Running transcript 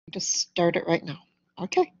Just start it right now.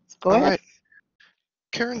 Okay, go All ahead. right.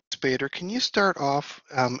 Karen Spader, can you start off?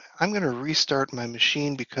 I'm going to restart my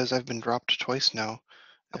machine because I've been dropped twice now.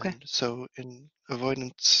 Okay. And so in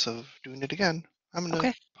avoidance of doing it again, I'm going to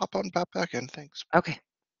Okay. pop on back in. Thanks. Okay.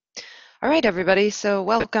 All right, everybody. So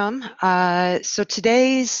welcome. So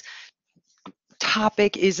today's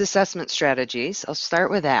topic is assessment strategies. I'll start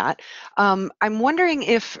with that. I'm wondering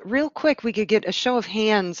if real quick we could get a show of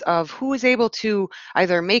hands of who was able to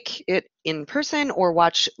either make it in person or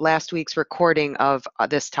watch last week's recording of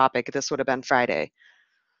this topic. This would have been Friday.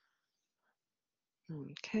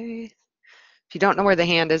 Okay. If you don't know where the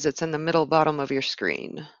hand is, it's in the middle bottom of your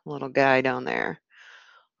screen, little guy down there.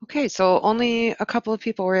 Okay, so only a couple of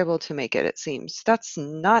people were able to make it, it seems. That's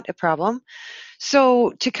not a problem.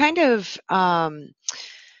 So to kind of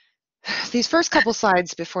these first couple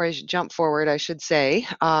slides before I jump forward, I should say,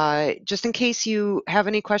 just in case you have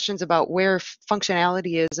any questions about where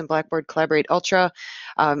functionality is in Blackboard Collaborate Ultra,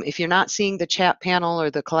 if you're not seeing the chat panel or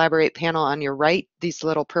the Collaborate panel on your right, this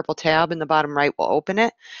little purple tab in the bottom right will open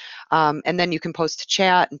it. And then you can post to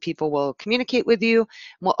chat and people will communicate with you.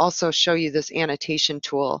 We'll also show you this annotation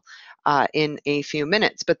tool in a few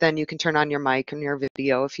minutes, but then you can turn on your mic and your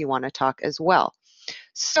video if you want to talk as well.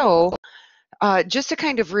 So just to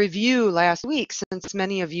kind of review last week, since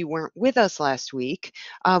many of you weren't with us last week,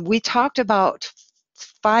 we talked about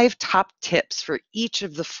 5 top tips for each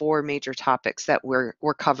of the 4 major topics that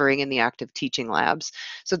we're covering in the active teaching labs.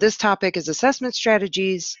 So this topic is assessment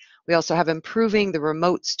strategies. We also have improving the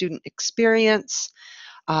remote student experience,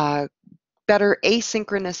 better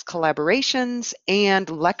asynchronous collaborations, and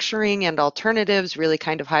lecturing and alternatives, really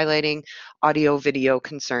kind of highlighting audio-video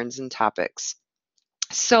concerns and topics.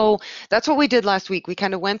 So that's what we did last week. We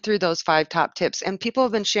kind of went through those 5 top tips, and people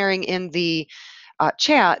have been sharing in the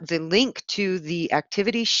chat the link to the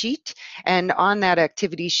activity sheet, and on that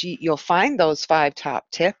activity sheet you'll find those 5 top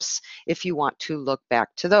tips if you want to look back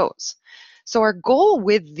to those. So our goal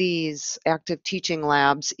with these active teaching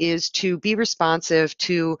labs is to be responsive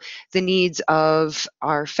to the needs of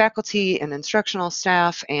our faculty and instructional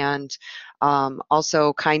staff, and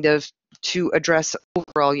also kind of to address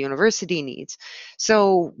overall university needs.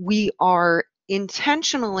 So we are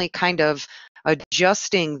intentionally kind of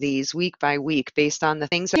adjusting these week by week based on the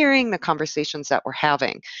things we're hearing, the conversations that we're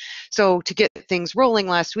having. So to get things rolling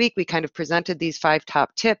last week, we kind of presented these 5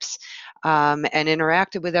 top tips and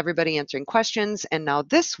interacted with everybody answering questions. And now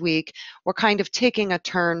this week, we're kind of taking a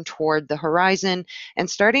turn toward the horizon and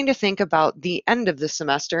starting to think about the end of the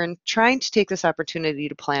semester and trying to take this opportunity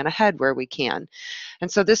to plan ahead where we can.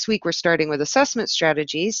 And so this week, we're starting with assessment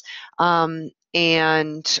strategies.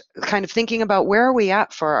 And kind of thinking about where are we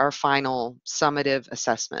at for our final summative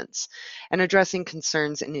assessments and addressing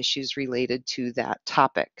concerns and issues related to that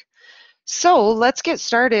topic. So let's get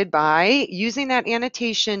started by using that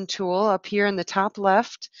annotation tool up here in the top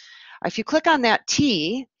left. If you click on that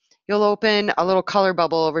T, you'll open a little color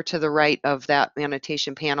bubble over to the right of that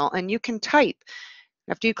annotation panel, and you can type.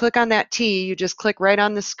 After you click on that T, you just click right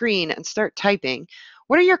on the screen and start typing.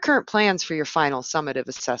 What are your current plans for your final summative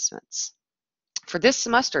assessments? For this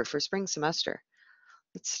semester, for spring semester,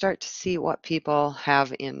 let's start to see what people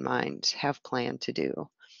have in mind, have planned to do.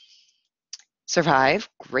 Survive,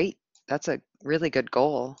 great. That's a really good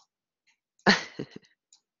goal.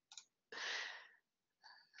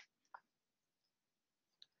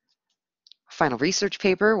 Final research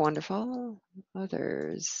paper, wonderful.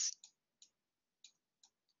 Others.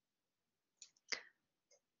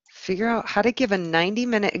 Figure out how to give a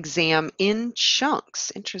 90-minute exam in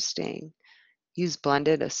chunks. Interesting. Use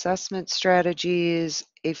blended assessment strategies,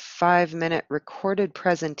 a 5-minute recorded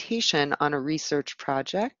presentation on a research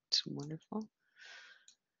project. Wonderful.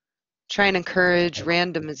 Try and encourage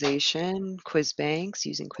randomization, quiz banks,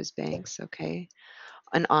 using quiz banks, okay.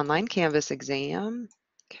 An online Canvas exam,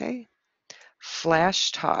 okay.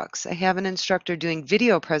 Flash talks. I have an instructor doing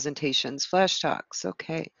video presentations, flash talks,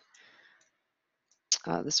 okay.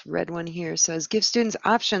 This red one here says, give students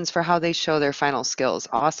options for how they show their final skills.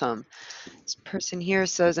 Awesome. This person here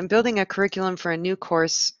says, I'm building a curriculum for a new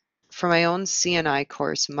course for my own CNI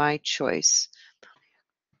course, my choice.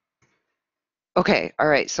 Okay, all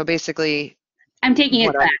right, so basically. I'm taking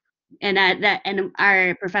it back, and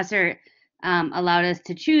our professor allowed us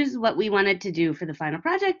to choose what we wanted to do for the final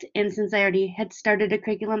project, and since I already had started a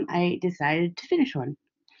curriculum, I decided to finish one.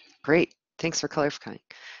 Great, thanks for clarifying.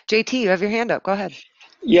 JT, you have your hand up, go ahead.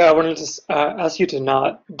 Yeah, I wanted to ask you to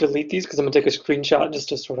not delete these because I'm going to take a screenshot just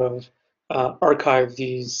to sort of archive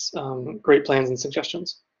these great plans and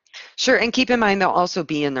suggestions. Sure, and keep in mind they'll also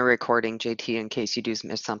be in the recording, JT, in case you do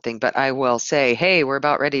miss something, but I will say, hey, we're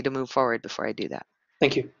about ready to move forward before I do that.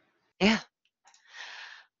 Thank you. Yeah.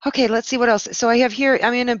 Okay, let's see what else. So I have here,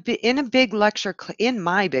 I'm in a big lecture, in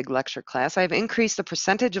my big lecture class, I've increased the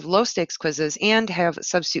percentage of low stakes quizzes and have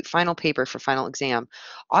substitute final paper for final exam.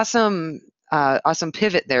 Awesome, awesome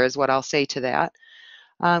pivot there is what I'll say to that.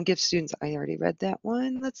 Give students, I already read that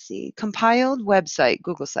one. Let's see, compiled website,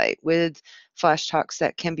 Google site with flash talks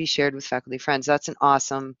that can be shared with faculty friends. That's an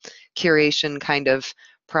awesome curation kind of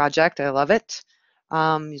project. I love it.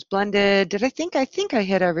 Use blended. I think I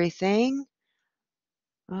hit everything.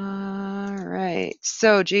 All right,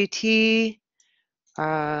 so JT,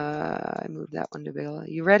 I moved that one to Bella.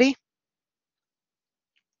 You ready?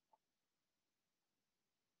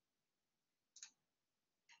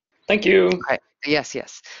 Thank you. Okay. Yes,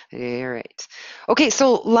 yes. All right. Okay,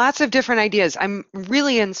 so lots of different ideas. I'm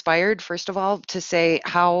really inspired, first of all, to say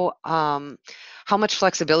how much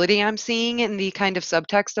flexibility I'm seeing in the kind of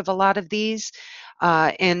subtext of a lot of these.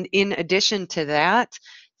 And in addition to that,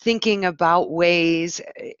 thinking about ways,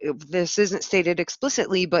 this isn't stated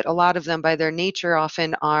explicitly, but a lot of them by their nature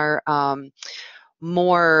often are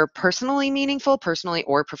more personally meaningful, personally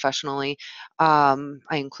or professionally. I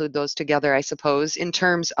include those together, I suppose, in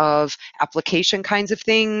terms of application kinds of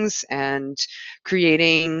things and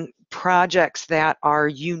creating projects that are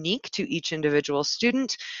unique to each individual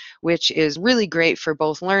student, which is really great for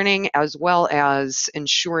both learning as well as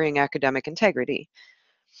ensuring academic integrity.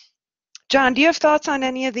 John, do you have thoughts on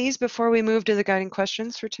any of these before we move to the guiding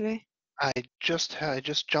questions for today? I just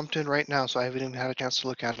jumped in right now, so I haven't even had a chance to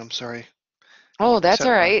look at them. Sorry. Oh, that's Reset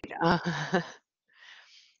all button. right.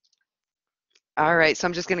 All right, so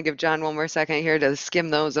I'm just going to give John one more second here to skim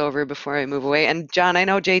those over before I move away. And John, I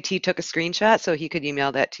know JT took a screenshot, so he could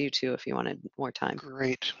email that to you too if you wanted more time.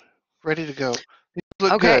 Great. Ready to go. These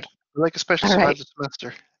look Okay, good. I like especially all survive right. the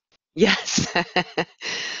semester. Yes.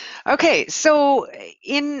 Okay, so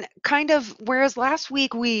in kind of, whereas last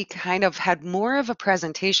week we kind of had more of a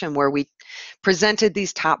presentation where we presented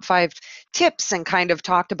these top 5 tips and kind of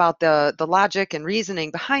talked about the logic and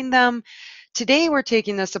reasoning behind them. Today we're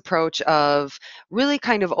taking this approach of really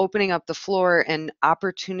kind of opening up the floor and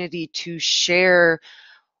opportunity to share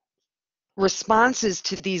responses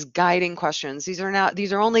to these guiding questions. These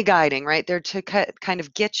are only guiding, right? They're to kind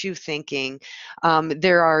of get you thinking.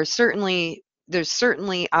 There's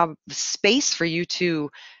certainly space for you to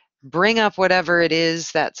bring up whatever it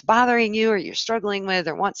is that's bothering you or you're struggling with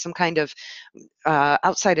or want some kind of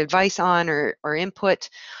outside advice on or input.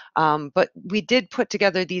 But we did put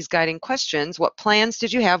together these guiding questions. What plans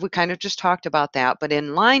did you have? We kind of just talked about that. But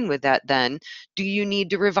in line with that, then, do you need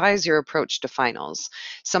to revise your approach to finals?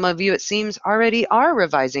 Some of you, it seems, already are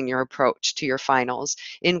revising your approach to your finals,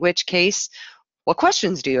 in which case, what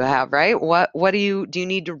questions do you have, right? What do you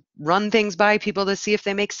need to run things by people to see if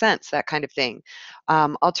they make sense, that kind of thing.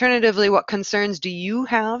 Alternatively, what concerns do you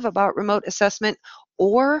have about remote assessment,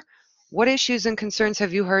 or what issues and concerns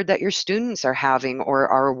have you heard that your students are having or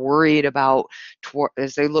are worried about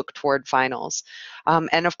as they look toward finals?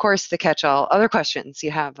 And of course, the catch-all other questions you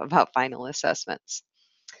have about final assessments.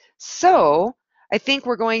 So I think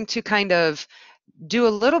we're going to kind of do a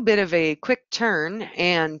little bit of a quick turn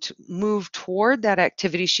and move toward that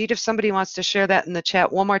activity sheet. If somebody wants to share that in the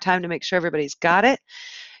chat one more time to make sure everybody's got it.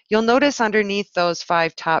 You'll notice underneath those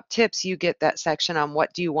 5 top tips, you get that section on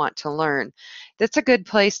what do you want to learn. That's a good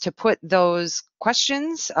place to put those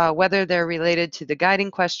questions, whether they're related to the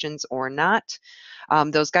guiding questions or not.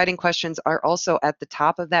 Those guiding questions are also at the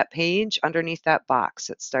top of that page underneath that box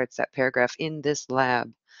that starts that paragraph in this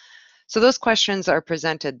lab. So those questions are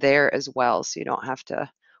presented there as well, so you don't have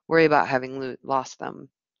to worry about having lost them.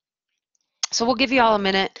 So we'll give you all a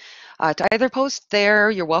minute to either post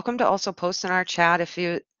there. You're welcome to also post in our chat if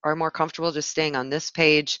you are more comfortable just staying on this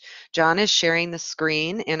page. John is sharing the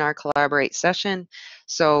screen in our Collaborate session,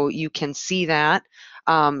 so you can see that.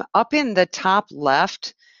 Up in the top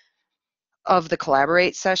left of the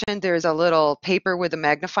Collaborate session, there's a little paper with a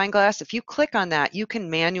magnifying glass. If you click on that, you can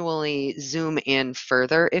manually zoom in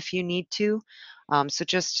further if you need to. So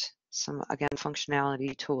just some, again,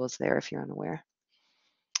 functionality tools there if you're unaware.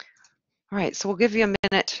 All right, so we'll give you a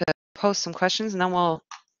minute to post some questions and then we'll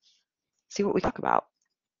see what we talk about.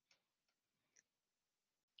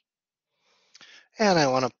 And I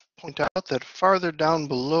want to point out that farther down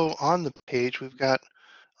below on the page, we've got,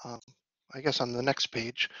 I guess on the next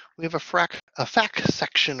page, we have a fact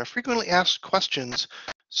section of frequently asked questions.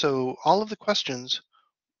 So all of the questions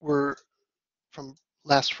were from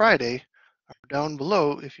last Friday are down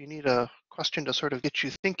below. If you need a question to sort of get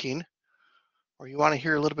you thinking, or you want to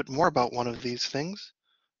hear a little bit more about one of these things,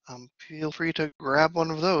 feel free to grab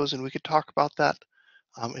one of those and we could talk about that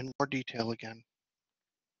in more detail again.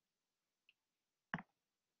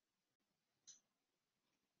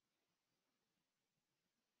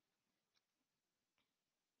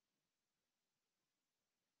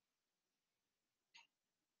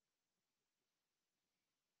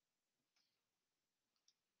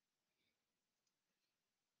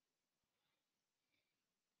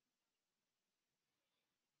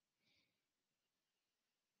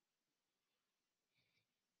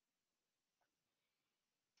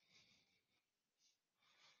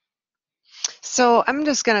 So I'm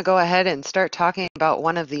just going to go ahead and start talking about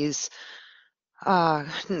one of these.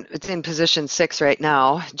 It's in position 6 right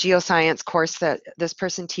now, geoscience course that this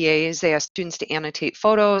person TAs. They ask students to annotate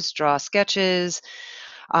photos, draw sketches,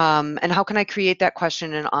 and how can I create that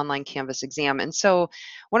question in an online Canvas exam? And so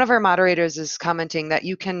one of our moderators is commenting that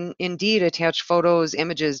you can indeed attach photos,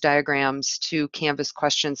 images, diagrams to Canvas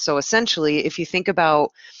questions. So essentially, if you think about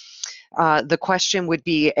the question would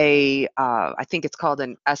be I think it's called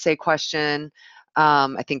an essay question.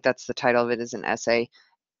 I think that's the title of it, is an essay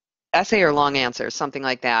or long answer, something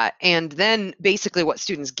like that. And then basically what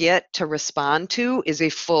students get to respond to is a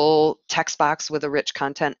full text box with a rich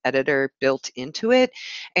content editor built into it.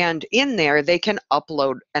 And in there, they can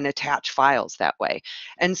upload and attach files that way.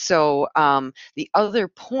 And so the other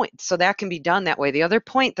point, so that can be done that way. The other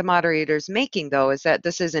point the moderator's making, though, is that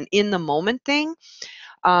this is an in the moment thing.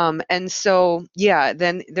 And so, yeah,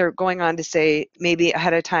 then they're going on to say maybe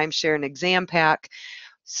ahead of time share an exam pack.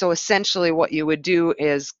 So essentially what you would do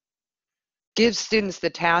is give students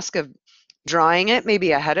the task of drawing it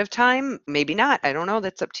maybe ahead of time, maybe not. I don't know.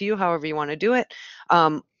 That's up to you, however you want to do it.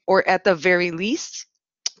 Or at the very least,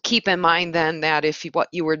 keep in mind then that if what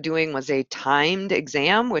you were doing was a timed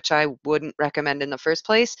exam, which I wouldn't recommend in the first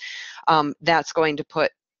place, that's going to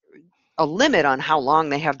put a limit on how long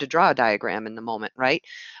they have to draw a diagram in the moment, right?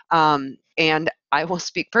 And I will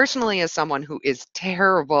speak personally as someone who is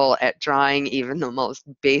terrible at drawing even the most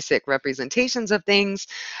basic representations of things.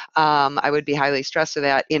 I would be highly stressed with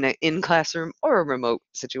that in an in-classroom or a remote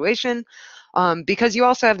situation, because you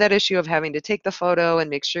also have that issue of having to take the photo and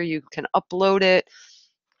make sure you can upload it.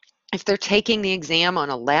 If they're taking the exam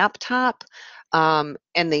on a laptop, and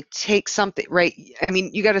they take something, right? I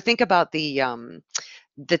mean, you got to think about the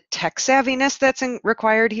tech savviness that's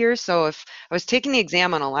required here. So if I was taking the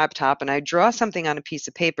exam on a laptop and I draw something on a piece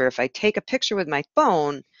of paper, if I take a picture with my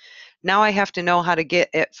phone, now I have to know how to get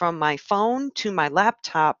it from my phone to my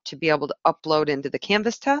laptop to be able to upload into the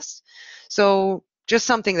Canvas test. So just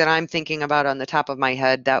something that I'm thinking about on the top of my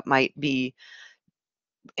head that might be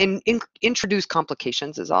introduce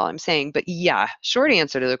complications is all I'm saying. But yeah, short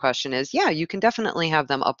answer to the question is, yeah, you can definitely have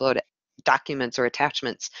them upload documents or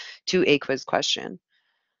attachments to a quiz question.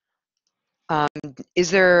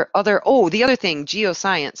 Is there other, the other thing,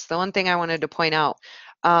 geoscience, the one thing I wanted to point out,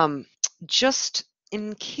 just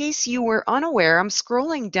in case you were unaware, I'm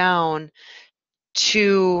scrolling down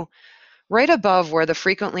to right above where the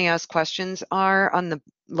frequently asked questions are on the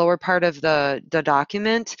lower part of the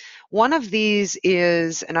document. One of these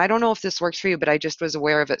is, and I don't know if this works for you, but I just was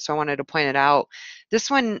aware of it, so I wanted to point it out. This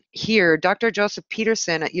one here, Dr. Joseph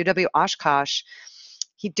Peterson at UW-Oshkosh,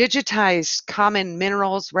 he digitized common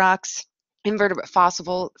minerals, rocks, invertebrate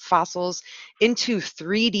fossils into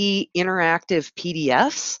 3D interactive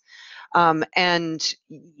PDFs. And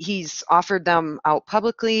he's offered them out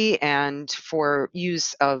publicly and for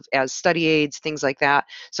use as study aids, things like that.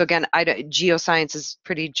 So again, geoscience is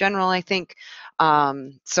pretty general, I think.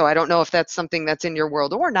 So I don't know if that's something that's in your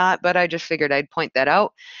world or not, but I just figured I'd point that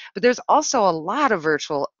out. But there's also a lot of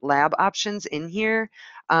virtual lab options in here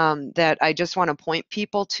that I just want to point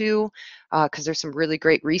people to because there's some really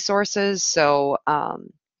great resources. So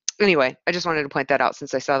anyway, I just wanted to point that out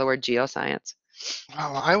since I saw the word geoscience.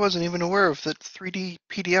 Wow, I wasn't even aware of that 3D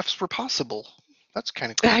PDFs were possible. That's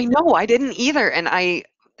kind of cool. I know, I didn't either. And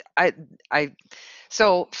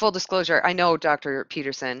so full disclosure, I know Dr.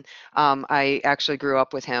 Peterson. I actually grew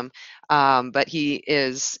up with him, but he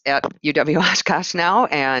is at UW-Oshkosh now.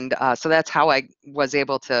 And so that's how I was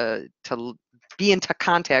able to be into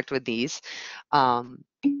contact with these.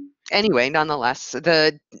 Anyway, nonetheless,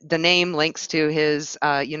 the name links to his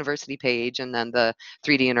university page, and then the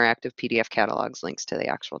 3D interactive PDF catalogs links to the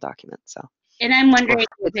actual document. So, and I'm wondering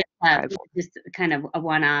if it's just kind of a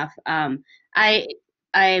one-off.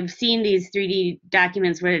 I've seen these 3D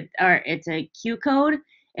documents where it's a Q code,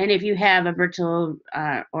 and if you have a virtual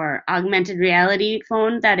or augmented reality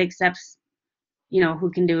phone that accepts, who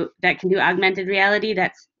can do augmented reality,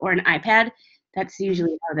 or an iPad, that's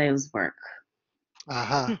usually how those work.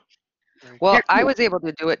 Uh-huh. Well, Cool. I was able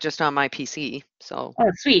to do it just on my PC, so.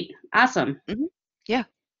 Oh, sweet. Awesome. Yeah.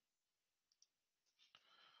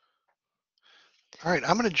 All right,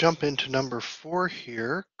 I'm going to jump into number 4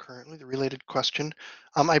 here, currently, the related question.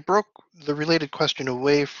 I broke the related question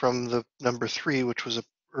away from the number 3, which was an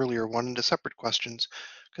earlier one, into separate questions,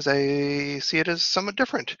 because I see it as somewhat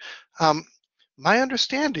different. My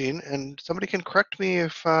understanding, and somebody can correct me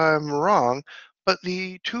if I'm wrong, but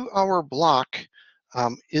the 2-hour block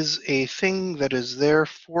is a thing that is there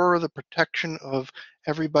for the protection of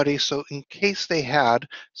everybody. So in case they had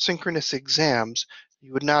synchronous exams,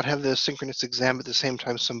 You would not have the synchronous exam at the same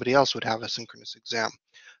time somebody else would have a synchronous exam.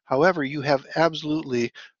 However, you have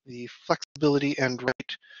absolutely the flexibility and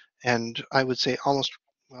right, and I would say almost,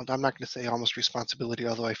 well, I'm not going to say almost responsibility,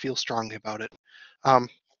 although I feel strongly about it.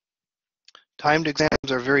 Timed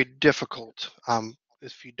exams are very difficult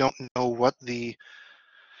if you don't know what the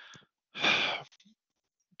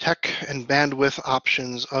tech and bandwidth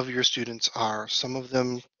options of your students are. Some of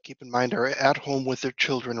them, keep in mind, are at home with their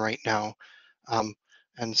children right now.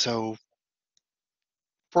 And so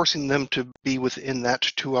forcing them to be within that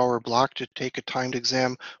 2-hour block to take a timed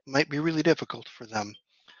exam might be really difficult for them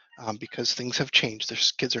because things have changed. Their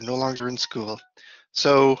kids are no longer in school.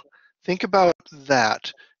 So think about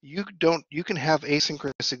that. You can have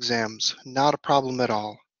asynchronous exams, not a problem at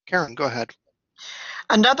all. Karen, go ahead.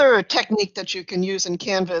 Another technique that you can use in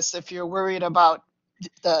Canvas if you're worried about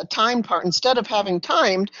the time part, instead of having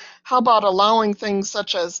timed, how about allowing things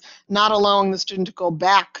such as not allowing the student to go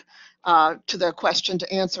back to their question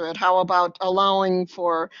to answer it? How about allowing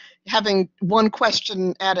for having one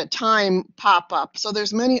question at a time pop up? So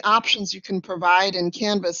there's many options you can provide in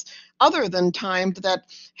Canvas other than timed that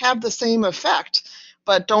have the same effect,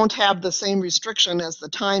 but don't have the same restriction as the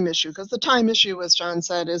time issue, because the time issue, as John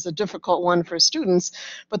said, is a difficult one for students.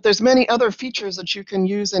 But there's many other features that you can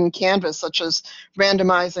use in Canvas, such as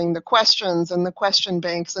randomizing the questions and the question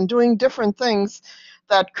banks and doing different things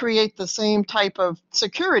that create the same type of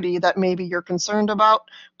security that maybe you're concerned about,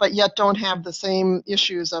 but yet don't have the same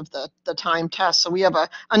issues of the time test. So we have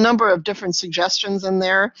a number of different suggestions in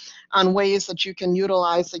there on ways that you can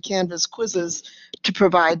utilize the Canvas quizzes to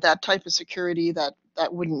provide that type of security that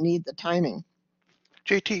wouldn't need the timing.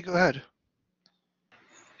 JT, go ahead.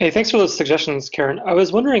 Hey, thanks for those suggestions, Karen. I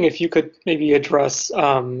was wondering if you could maybe address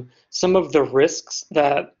some of the risks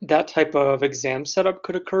that that type of exam setup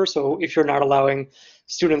could occur. So if you're not allowing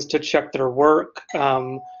students to check their work,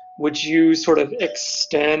 would you sort of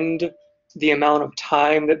extend the amount of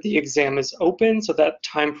time that the exam is open so that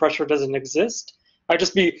time pressure doesn't exist?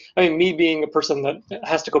 Me being a person that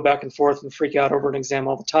has to go back and forth and freak out over an exam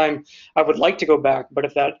all the time, I would like to go back, but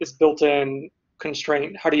if that is built-in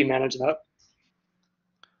constraint, how do you manage that?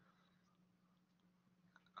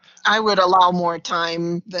 I would allow more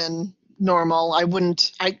time than normal.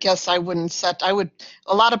 I guess I wouldn't set,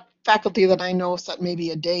 a lot of faculty that I know set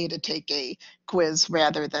maybe a day to take a quiz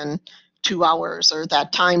rather than 2 hours or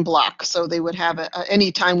that time block. So they would have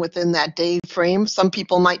any time within that day frame. Some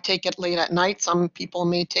people might take it late at night. Some people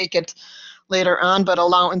may take it later on, but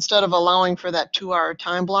instead of allowing for that 2-hour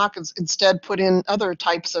time block, instead put in other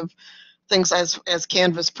types of things as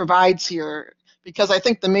Canvas provides here. Because I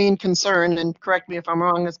think the main concern, and correct me if I'm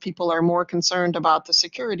wrong, is people are more concerned about the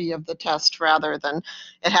security of the test rather than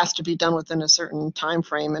it has to be done within a certain time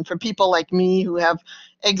frame. And for people like me who have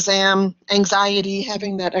exam anxiety,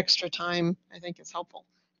 having that extra time, I think is helpful.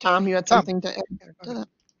 Tom, you had something to add to that?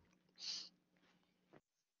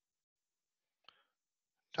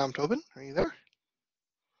 Tom Tobin, are you there?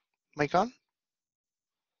 Mic on?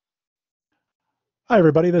 Hi,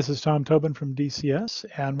 everybody. This is Tom Tobin from DCS,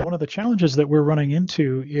 and one of the challenges that we're running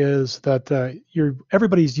into is that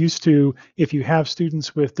everybody's used to, if you have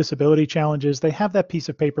students with disability challenges, they have that piece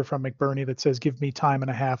of paper from McBurney that says, give me time and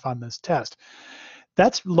a half on this test.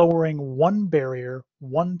 That's lowering one barrier,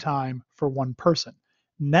 one time for one person.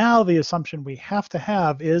 Now the assumption we have to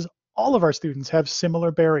have is all of our students have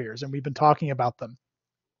similar barriers, and we've been talking about them.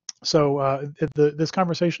 So this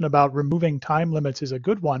conversation about removing time limits is a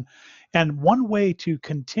good one. And one way to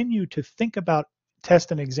continue to think about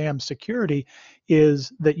test and exam security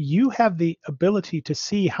is that you have the ability to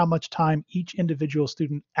see how much time each individual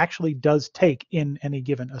student actually does take in any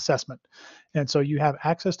given assessment. And so you have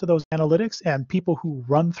access to those analytics, and people who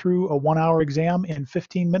run through a 1-hour exam in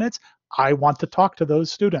 15 minutes, I want to talk to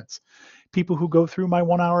those students. People who go through my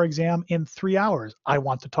 1-hour exam in 3 hours, I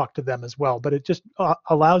want to talk to them as well. But it just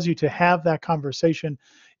allows you to have that conversation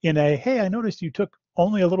in a, hey, I noticed you took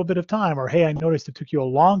only a little bit of time, or hey, I noticed it took you a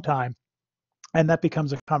long time. And that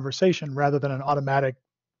becomes a conversation rather than an automatic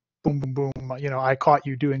boom, boom, boom, I caught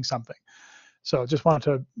you doing something. So just wanted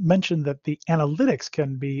to mention that the analytics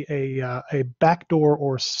can be a backdoor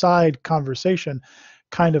or side conversation,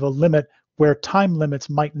 kind of a limit where time limits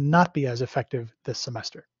might not be as effective this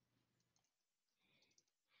semester.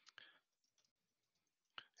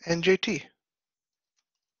 And JT.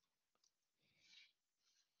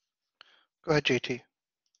 Go ahead, JT.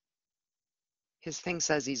 His thing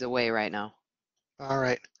says he's away right now. All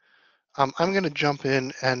right. I'm going to jump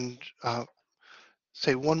in and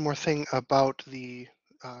say one more thing about the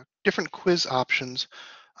different quiz options.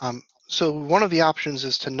 So one of the options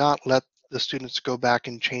is to not let the students go back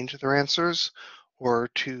and change their answers, or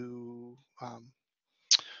to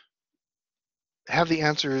have the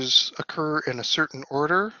answers occur in a certain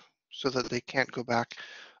order so that they can't go back.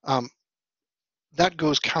 That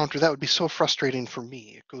goes counter. That would be so frustrating for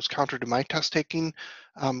me. It goes counter to my test taking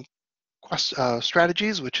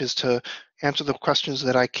strategies, which is to answer the questions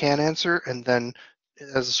that I can answer, and then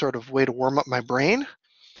as a sort of way to warm up my brain.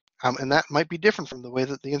 And that might be different from the way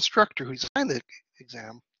that the instructor who's assigned the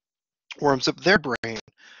exam warms up their brain.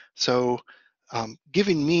 So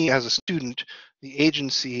giving me as a student the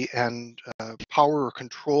agency and power or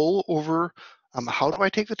control over how do I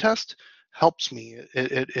take the test helps me.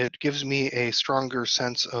 It gives me a stronger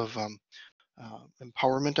sense of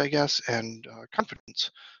empowerment, I guess, and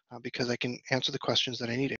confidence because I can answer the questions that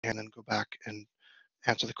I need and then go back and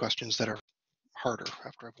answer the questions that are harder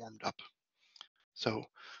after I've warmed up. So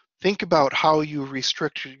think about how you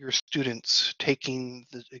restrict your students taking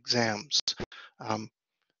the exams.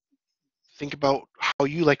 Think about how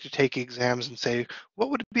you like to take exams and say, what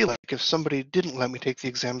would it be like if somebody didn't let me take the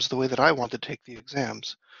exams the way that I want to take the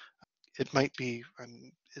exams? It might be,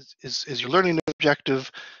 is your learning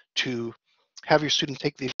objective to have your student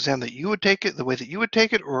take the exam that you would take it, the way that you would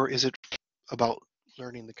take it, or is it about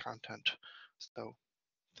learning the content? So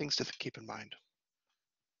things to keep in mind.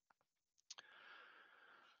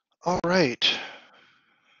 All right.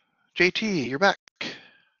 JT, you're back.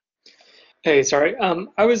 Hey, sorry.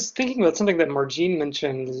 I was thinking about something that Margine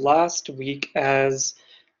mentioned last week as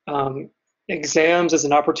exams as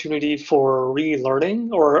an opportunity for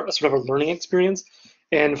relearning or a sort of a learning experience.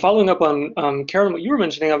 And following up on Karen, what you were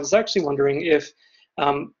mentioning, I was actually wondering if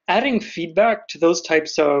adding feedback to those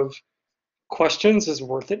types of questions is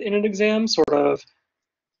worth it in an exam. Sort of,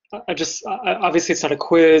 obviously it's not a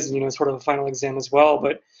quiz, and, sort of a final exam as well,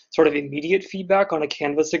 but sort of immediate feedback on a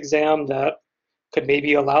Canvas exam that could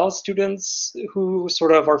maybe allow students who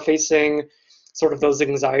sort of are facing sort of those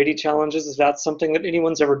anxiety challenges. Is that something that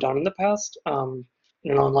anyone's ever done in the past in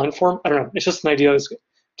an online form? I don't know. It's just an idea. I was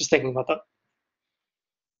just thinking about that.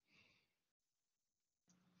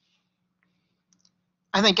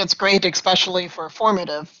 I think it's great, especially for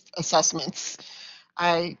formative assessments.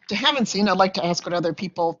 I haven't seen, I'd like to ask what other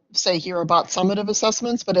people say here about summative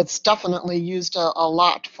assessments, but it's definitely used a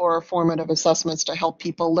lot for formative assessments to help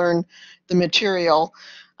people learn the material.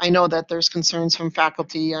 I know that there's concerns from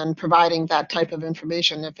faculty on providing that type of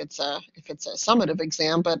information if it's a summative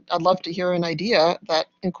exam, but I'd love to hear an idea that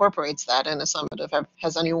incorporates that in a summative.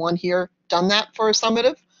 Has anyone here done that for a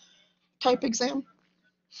summative type exam?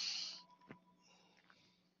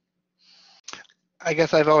 I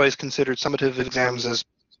guess I've always considered summative exams as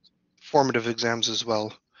formative exams as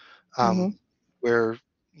well, where,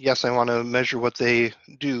 yes, I want to measure what they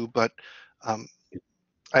do, but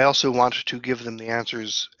I also want to give them the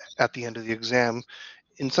answers at the end of the exam.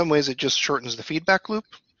 In some ways, it just shortens the feedback loop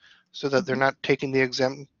so that they're not taking the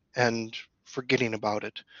exam and forgetting about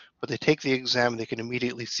it, but they take the exam, they can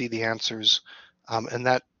immediately see the answers, and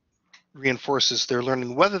that reinforces their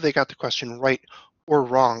learning. Whether they got the question right or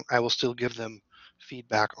wrong, I will still give them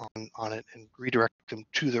feedback on it and redirect them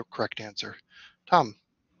to the correct answer. Tom.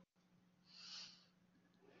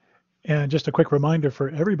 And just a quick reminder for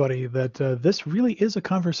everybody that this really is a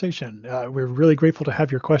conversation. We're really grateful to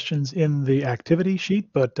have your questions in the activity sheet,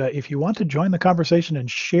 but if you want to join the conversation and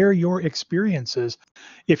share your experiences,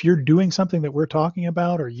 if you're doing something that we're talking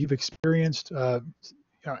about or you've experienced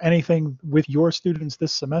anything with your students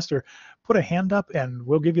this semester, put a hand up and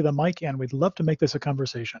we'll give you the mic, and we'd love to make this a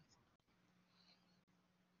conversation.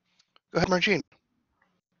 Go ahead, Margine.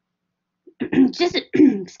 Just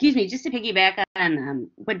excuse me, just to piggyback on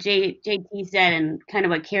what JT said and kind of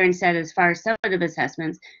what Karen said as far as summative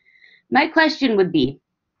assessments, my question would be,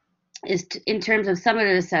 in terms of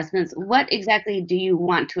summative assessments, what exactly do you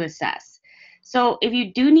want to assess? So if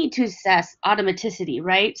you do need to assess automaticity,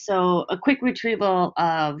 right? So a quick retrieval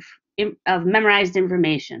of memorized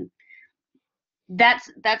information, that's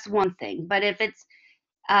one thing. But if it's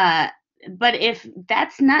but if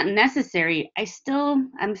that's not necessary, I'm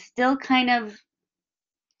still kind of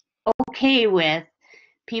okay with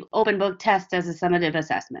open book test as a summative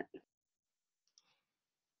assessment.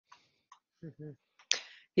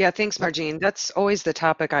 Yeah, thanks, Margine. That's always the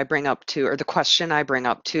topic I bring up to, or the question I bring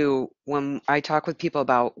up to when I talk with people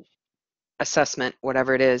about assessment,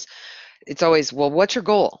 whatever it is. It's always, well, what's your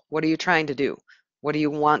goal? What are you trying to do? What do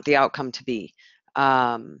you want the outcome to be?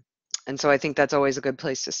 And so I think that's always a good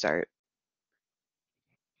place to start.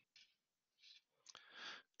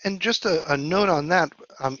 And just a note on that,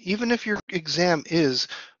 even if your exam is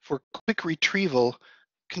for quick retrieval,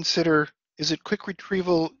 consider, is it quick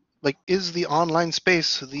retrieval, like is the online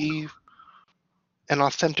space an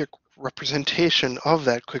authentic representation of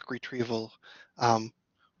that quick retrieval,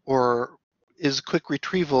 or is quick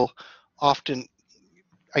retrieval often,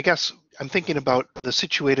 I guess I'm thinking about the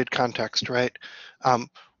situated context, right?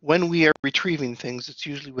 When we are retrieving things, it's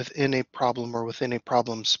usually within a problem or within a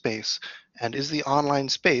problem space. And is the online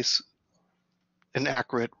space an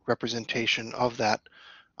accurate representation of that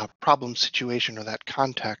problem situation or that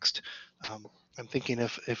context? I'm thinking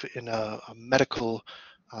if in a medical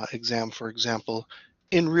exam, for example,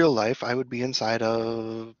 in real life, I would be inside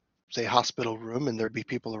a, say, hospital room, and there'd be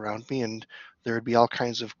people around me, and there would be all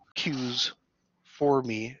kinds of cues for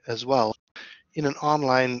me as well. In an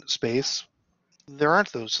online space, there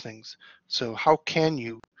aren't those things. So how can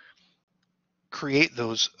you create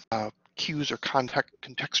those cues or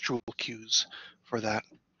contextual cues for that?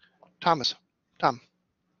 Tom.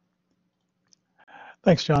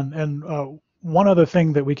 Thanks, John. And one other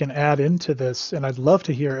thing that we can add into this, and I'd love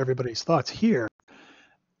to hear everybody's thoughts here.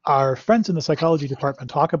 Our friends in the psychology department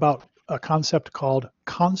talk about a concept called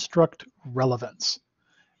construct relevance.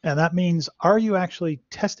 And that means, are you actually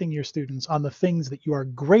testing your students on the things that you are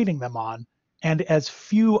grading them on and as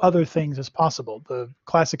few other things as possible? The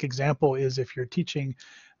classic example is if you're teaching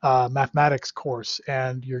a mathematics course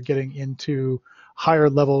and you're getting into higher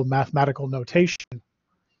level mathematical notation,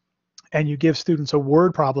 and you give students a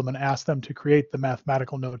word problem and ask them to create the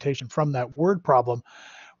mathematical notation from that word problem,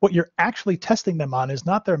 what you're actually testing them on is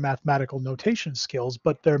not their mathematical notation skills,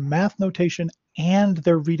 but their math notation and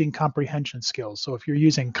their reading comprehension skills. So if you're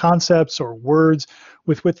using concepts or words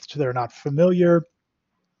with which they're not familiar,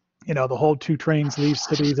 you know, the whole two trains leave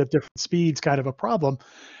cities at different speeds kind of a problem,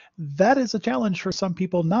 that is a challenge for some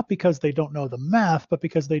people, not because they don't know the math, but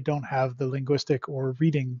because they don't have the linguistic or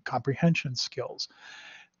reading comprehension skills.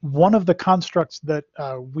 One of the constructs that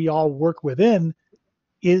we all work within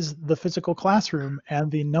is the physical classroom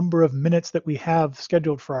and the number of minutes that we have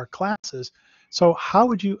scheduled for our classes. So how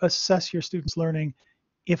would you assess your students' learning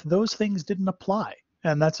if those things didn't apply?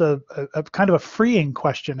 And that's a kind of a freeing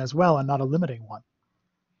question as well, and not a limiting one.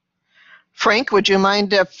 Frank, would you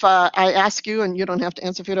mind if I ask you, and you don't have to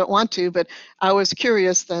answer if you don't want to, but I was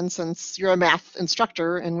curious then, since you're a math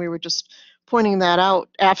instructor and we were just pointing that out,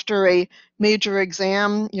 after a major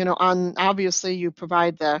exam, you know, obviously you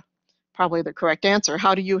provide probably the correct answer.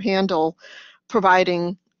 How do you handle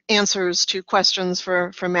providing answers to questions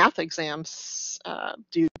for math exams?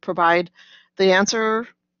 Do you provide the answer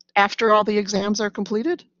after all the exams are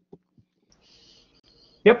completed?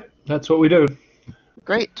 Yep, that's what we do.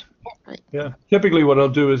 Great. Yeah, typically what I'll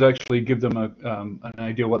do is actually give them an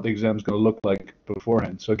idea what the exam is going to look like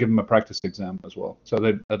beforehand. So give them a practice exam as well, so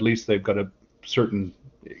that at least they've got a certain,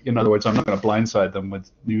 in other words, I'm not going to blindside them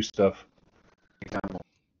with new stuff.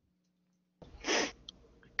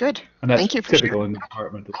 Good. And that's Thank you for typical sharing. in the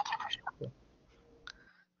department.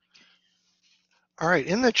 All right,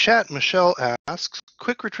 in the chat, Michelle asks,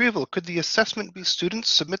 quick retrieval, could the assessment be students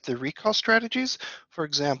submit their recall strategies? For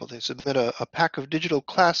example, they submit a pack of digital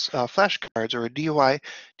class flashcards or a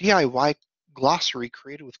DIY glossary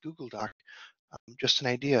created with Google Doc. Just an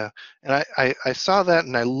idea. And I saw that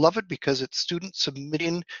and I love it because it's students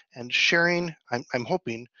submitting and sharing, I'm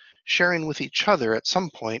hoping, sharing with each other at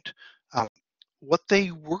some point what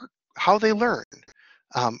they work, how they learn.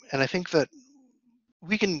 And I think that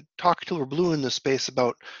we can talk till we're blue in this space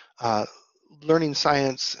about learning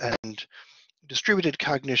science and distributed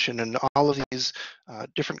cognition and all of these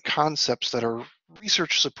different concepts that are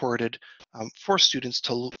research supported for students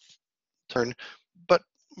to learn. But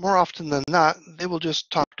more often than not, they will just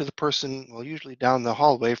talk to the person, well, usually down the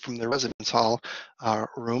hallway from their residence hall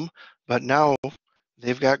room. But now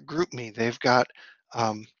they've got GroupMe, they've got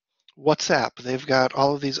WhatsApp, they've got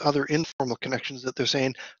all of these other informal connections that they're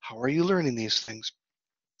saying, how are you learning these things?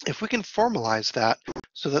 If we can formalize that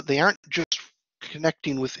so that they aren't just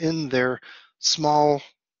connecting within their small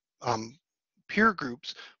peer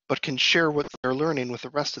groups, but can share what they're learning with the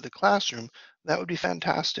rest of the classroom, that would be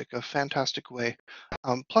fantastic, a fantastic way.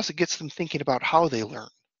 Plus, it gets them thinking about how they learn,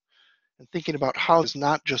 and thinking about how it's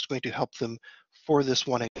not just going to help them for this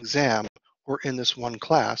one exam or in this one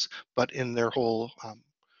class, but in their whole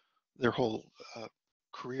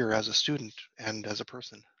career as a student and as a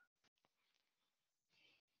person.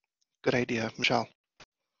 Good idea, Michelle.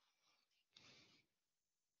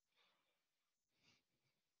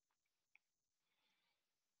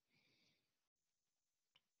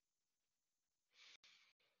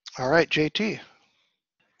 All right, JT.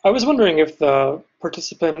 I was wondering if the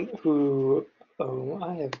participant who,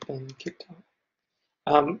 I have been kicked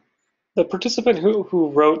out. The participant who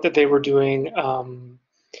wrote that they were doing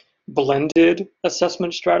blended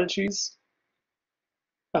assessment strategies,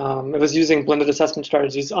 it was using blended assessment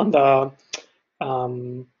strategies on the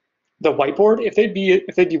whiteboard. If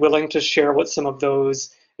they'd be willing to share what some of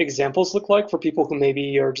those examples look like for people who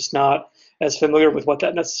maybe are just not as familiar with what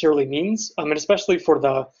that necessarily means, and especially for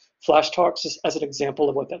the flash talks, just as an example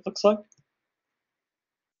of what that looks like.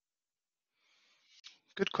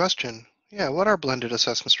 Good question. Yeah, what are blended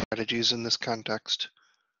assessment strategies in this context?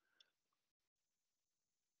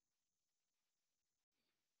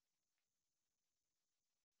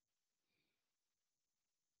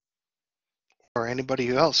 Or anybody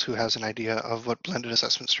else who has an idea of what blended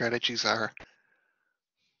assessment strategies are?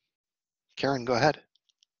 Karen, go ahead.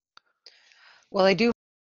 Well, I do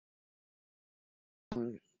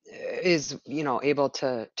is able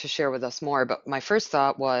to share with us more, but my first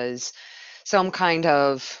thought was some kind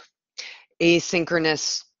of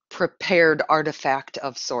asynchronous prepared artifact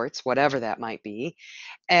of sorts, whatever that might be,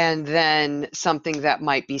 and then something that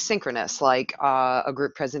might be synchronous, like a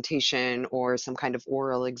group presentation or some kind of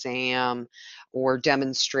oral exam or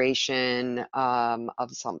demonstration of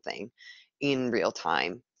something in real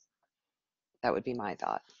time. That would be my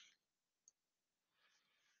thought.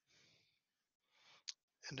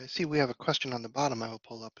 And I see we have a question on the bottom I will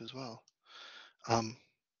pull up as well. And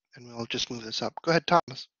we'll just move this up. Go ahead,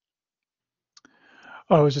 Thomas.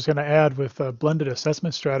 I was just going to add with blended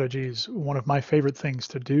assessment strategies, one of my favorite things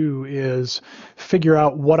to do is figure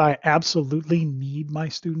out what I absolutely need my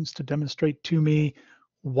students to demonstrate to me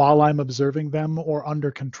while I'm observing them or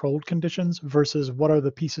under controlled conditions versus what are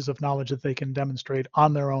the pieces of knowledge that they can demonstrate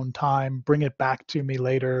on their own time, bring it back to me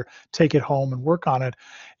later, take it home and work on it.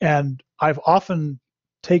 And I've often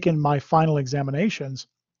taken my final examinations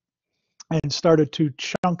and started to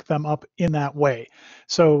chunk them up in that way.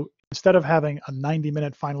 So instead of having a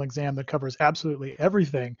 90-minute final exam that covers absolutely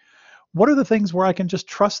everything, what are the things where I can just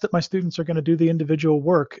trust that my students are going to do the individual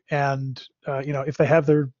work? And if they have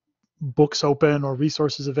their books open or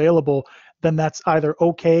resources available, then that's either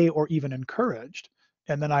okay or even encouraged.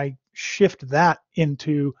 And then I shift that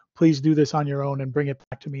into please do this on your own and bring it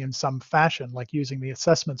back to me in some fashion, like using the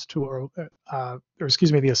assessments tool,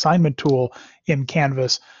 the assignment tool in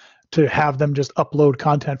Canvas to have them just upload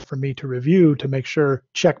content for me to review to make sure,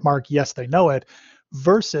 check mark, yes, they know it,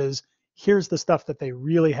 versus here's the stuff that they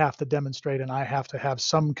really have to demonstrate and I have to have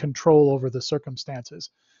some control over the circumstances.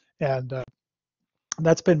 And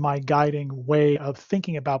that's been my guiding way of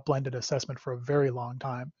thinking about blended assessment for a very long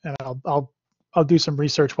time. And I'll do some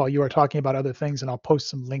research while you are talking about other things, and I'll post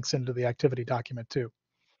some links into the activity document too.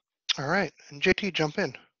 All right, and JT, jump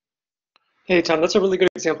in. Hey, Tom, that's a really good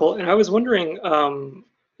example. And I was wondering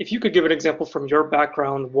if you could give an example from your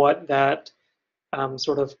background, what that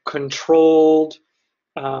sort of controlled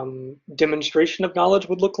demonstration of knowledge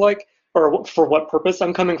would look like, or for what purpose.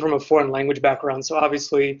 I'm coming from a foreign language background, so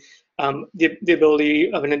obviously the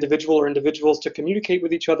ability of an individual or individuals to communicate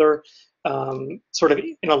with each other sort of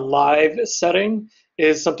in a live setting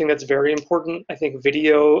is something that's very important. I think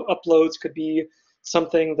video uploads could be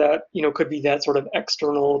something that could be that sort of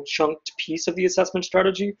external chunked piece of the assessment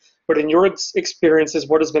strategy. But in your experiences,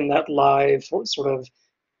 what has been that live sort of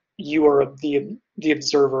you are the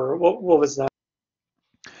observer? What was that?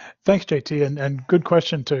 Thanks, JT, and good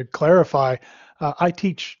question to clarify. I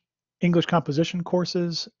teach English composition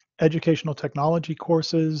courses, educational technology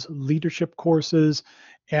courses, leadership courses,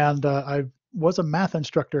 and I was a math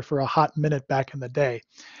instructor for a hot minute back in the day.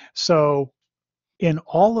 So in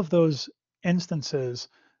all of those instances,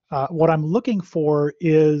 what I'm looking for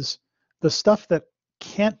is the stuff that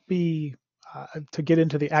can't be, to get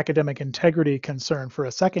into the academic integrity concern for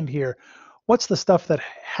a second here, what's the stuff that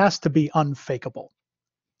has to be unfakeable?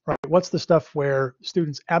 Right. What's the stuff where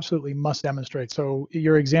students absolutely must demonstrate? So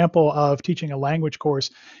your example of teaching a language course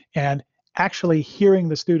and actually hearing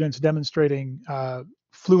the students demonstrating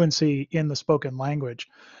fluency in the spoken language.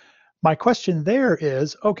 My question there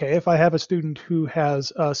is, okay, if I have a student who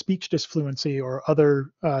has speech disfluency or other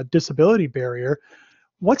disability barrier,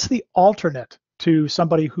 what's the alternate to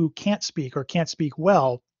somebody who can't speak or can't speak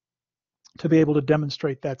well to be able to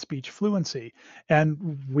demonstrate that speech fluency?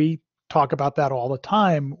 And we talk about that all the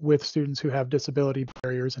time with students who have disability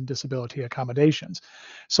barriers and disability accommodations.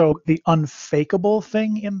 So the unfakeable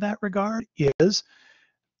thing in that regard is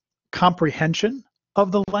comprehension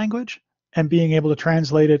of the language and being able to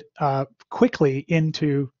translate it quickly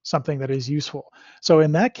into something that is useful. So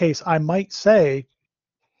in that case, I might say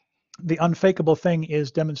the unfakeable thing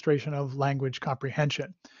is demonstration of language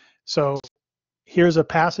comprehension. So here's a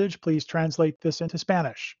passage, please translate this into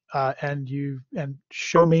Spanish, and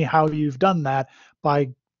show me how you've done that by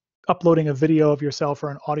uploading a video of yourself or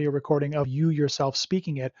an audio recording of you yourself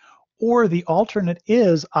speaking it. Or the alternate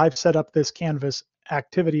is I've set up this Canvas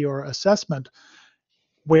activity or assessment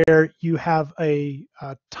where you have a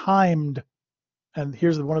timed, and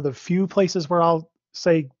here's one of the few places where I'll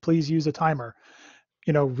say, please use a timer.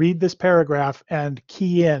 Read this paragraph and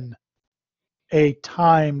key in a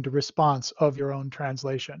timed response of your own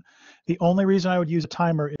translation. The only reason I would use a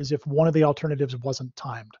timer is if one of the alternatives wasn't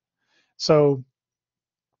timed. So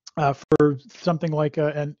for something like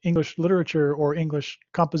an English literature or English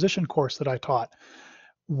composition course that I taught,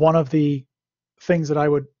 one of the things that I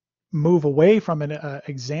would move away from an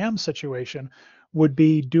exam situation would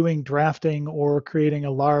be doing drafting or creating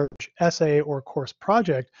a large essay or course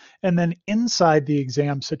project. And then inside the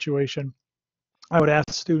exam situation, I would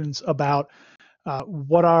ask students about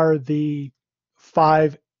what are the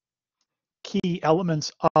 5 key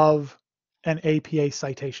elements of an APA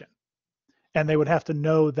citation. And they would have to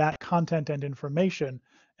know that content and information.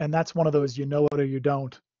 And that's one of those you know it or you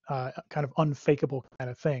don't kind of unfakeable kind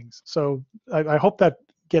of things. So I hope that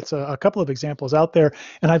gets a couple of examples out there.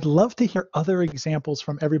 And I'd love to hear other examples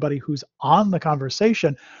from everybody who's on the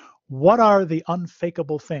conversation. What are the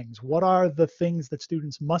unfakeable things? What are the things that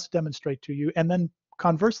students must demonstrate to you? And then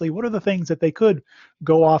conversely, what are the things that they could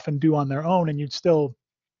go off and do on their own and you'd still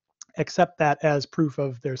accept that as proof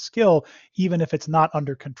of their skill, even if it's not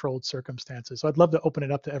under controlled circumstances? So I'd love to open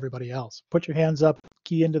it up to everybody else. Put your hands up,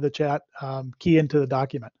 key into the chat, key into the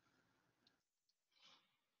document.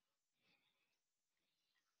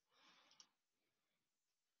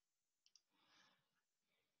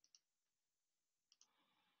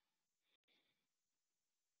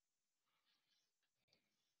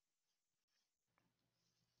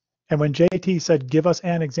 And when JT said, give us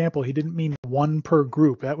an example, he didn't mean one per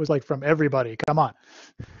group. That was like from everybody. Come on.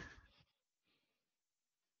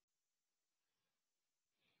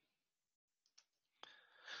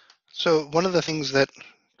 So one of the things that,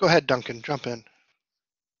 go ahead, Duncan, jump in.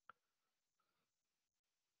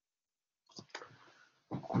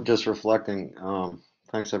 I'm just reflecting.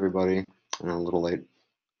 Thanks, everybody. I'm a little late.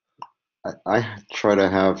 I try to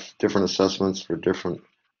have different assessments for different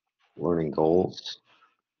learning goals,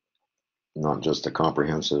 not just a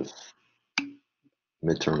comprehensive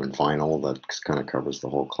midterm and final that kind of covers the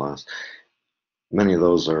whole class. Many of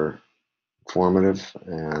those are formative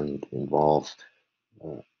and involve,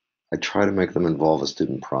 I try to make them involve a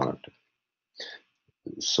student product.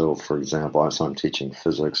 So, for example, if I'm teaching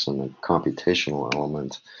physics and the computational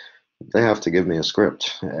element, they have to give me a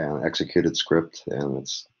script, an executed script, and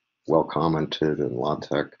it's well commented in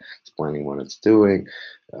LaTeX, explaining what it's doing,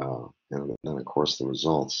 and then of course the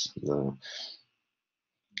results.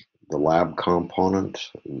 The lab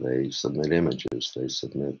component, they submit images, they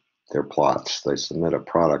submit their plots, they submit a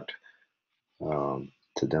product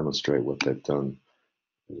to demonstrate what they've done.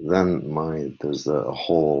 Then there's a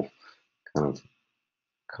whole kind of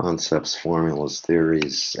concepts, formulas,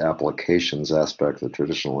 theories, applications aspect, the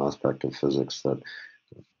traditional aspect of physics that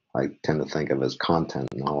I tend to think of as content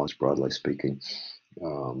knowledge, broadly speaking.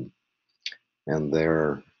 And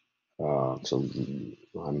there, so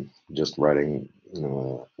I'm just writing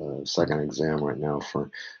a second exam right now for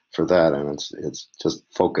that, and it's just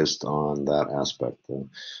focused on that aspect,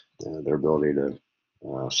 their ability to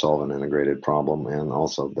solve an integrated problem, and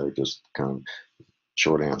also they're just kind of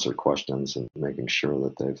short answer questions and making sure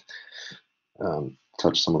that they've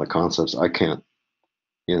touched some of the concepts. I can't,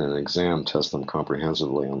 in an exam, test them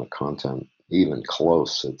comprehensively on the content, even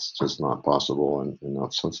close. It's just not possible and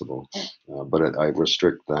not sensible. But I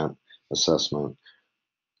restrict that assessment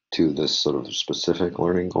to this sort of specific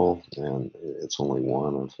learning goal, and it's only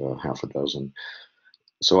one of half a dozen.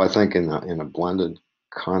 So I think in a blended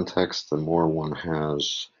context, the more one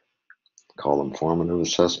has, call them formative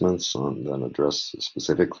assessments that address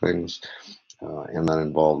specific things, and that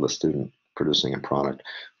involve the student producing a product.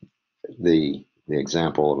 The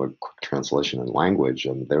example of a quick translation in language,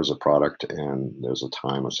 and there's a product and there's a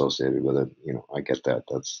time associated with it. I get that.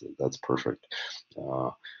 That's perfect.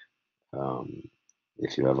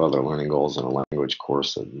 If you have other learning goals in a language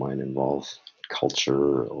course that might involve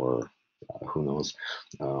culture or who knows,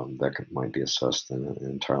 that might be assessed in an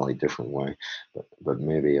entirely different way. But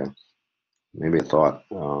maybe a thought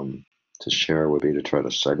to share would be to try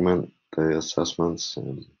to segment the assessments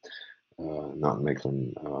and not make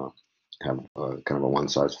them have kind of a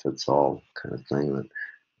one-size-fits-all kind of thing. That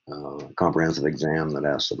comprehensive exam that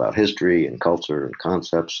asks about history and culture and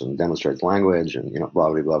concepts and demonstrates language and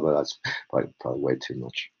blah blah blah blah. That's probably way too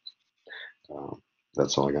much.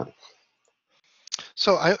 That's all I got.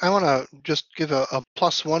 So I want to just give a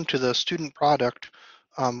 +1 to the student product.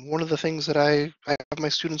 One of the things that I have my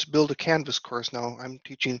students build a Canvas course now. I'm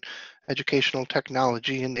teaching educational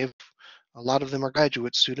technology, and they've A lot of them are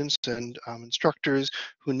graduate students and instructors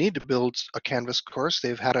who need to build a Canvas course.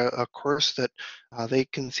 They've had a course that they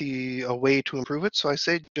can see a way to improve it, so I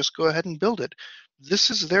say just go ahead and build it. This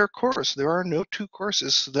is their course. There are no two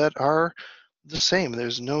courses that are the same.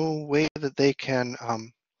 There's no way that they can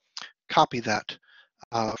copy that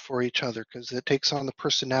for each other, because it takes on the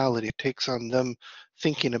personality, it takes on them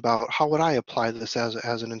thinking about how would I apply this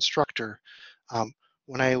as an instructor. Um,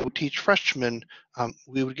 when I would teach freshmen,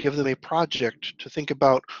 we would give them a project to think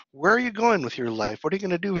about, where are you going with your life? What are you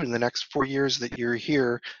going to do in the next 4 years that you're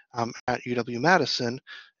here at UW-Madison?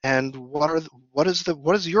 And what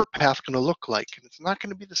is your path going to look like? And it's not going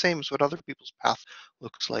to be the same as what other people's path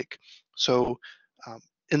looks like. So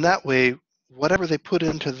in that way, whatever they put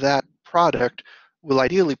into that product will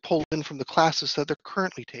ideally pull in from the classes that they're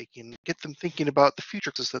currently taking, get them thinking about the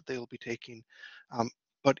future classes that they'll be taking.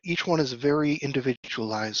 But each one is very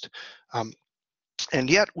individualized. And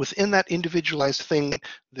yet within that individualized thing,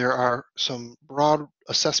 there are some broad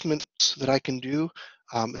assessments that I can do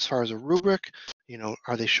as far as a rubric. You know,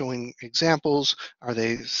 are they showing examples? Are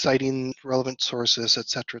they citing relevant sources, et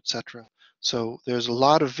cetera, et cetera? So there's a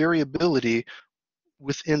lot of variability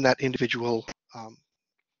within that individual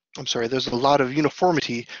there's a lot of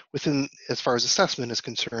uniformity within, as far as assessment is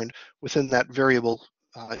concerned, within that variable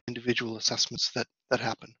individual assessments that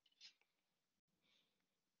happen.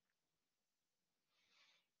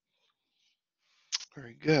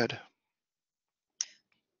 Very good.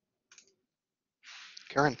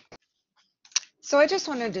 Karen. So I just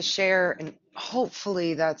wanted to share, and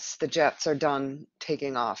hopefully the jets are done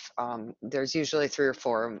taking off. There's usually 3 or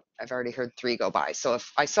 4. I've already heard 3 go by. So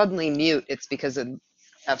if I suddenly mute, it's because an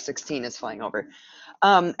F-16 is flying over.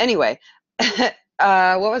 Anyway,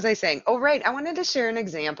 what was I saying? Oh, right. I wanted to share an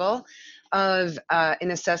example of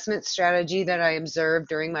an assessment strategy that I observed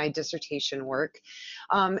during my dissertation work.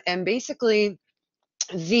 And basically,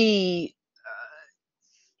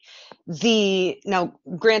 now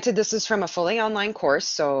granted, this is from a fully online course,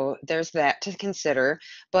 so there's that to consider,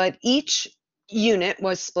 but each unit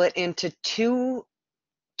was split into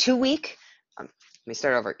two-week, let me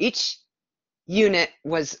start over. Each unit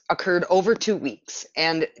occurred over 2 weeks,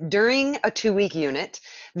 and during a 2-week unit,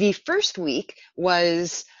 the first week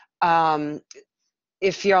was,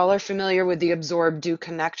 if y'all are familiar with the absorb, do,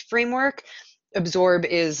 connect framework, absorb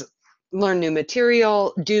is learn new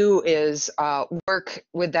material, do is work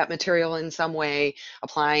with that material in some way,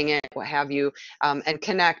 applying it, what have you, and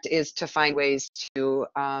connect is to find ways to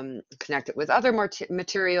connect it with other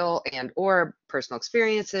material and or personal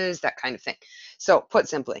experiences, that kind of thing. So put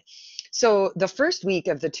simply, so the first week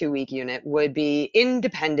of the 2-week unit would be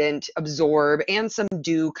independent, absorb, and some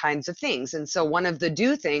do kinds of things. And so one of the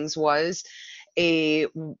do things was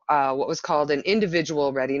what was called an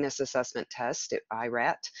individual readiness assessment test,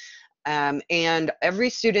 IRAT. And every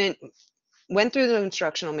student went through the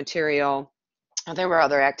instructional material. There were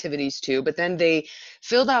other activities too, but then they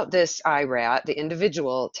filled out this IRAT, the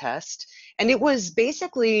individual test, and it was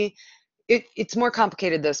basically, it's more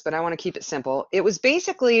complicated this, but I want to keep it simple. It was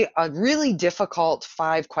basically a really difficult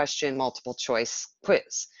 5-question multiple choice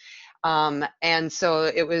quiz. And so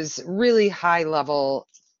it was really high level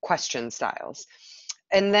question styles.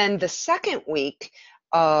 And then the second week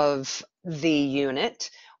of the unit,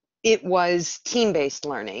 it was team-based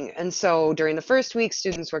learning. And so during the first week,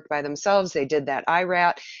 students worked by themselves. They did that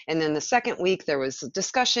IRAT. And then the second week, there was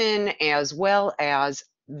discussion, as well as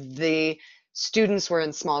the students were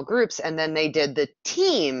in small groups. And then they did the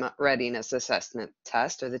team readiness assessment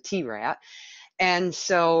test, or the TRAT. And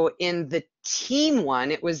so in the team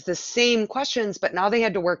one, it was the same questions, but now they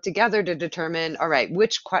had to work together to determine, all right,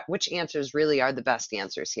 which answers really are the best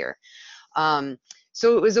answers here.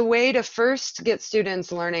 So it was a way to first get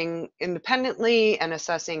students learning independently and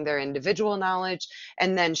assessing their individual knowledge,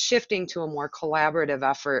 and then shifting to a more collaborative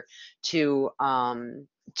effort to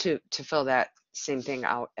fill that same thing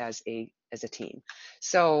out as a team.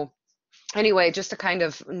 So anyway, just a kind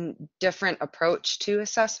of different approach to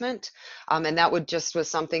assessment. And that was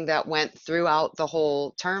something that went throughout the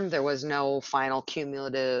whole term. There was no final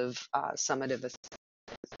cumulative summative assessment.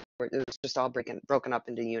 It was just all broken up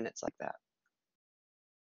into units like that.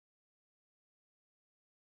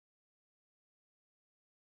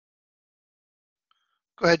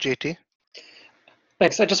 Go ahead, JT.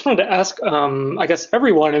 Thanks. I just wanted to ask, I guess,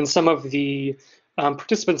 everyone and some of the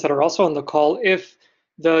participants that are also on the call, if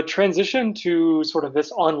the transition to sort of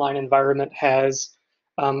this online environment has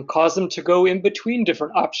caused them to go in between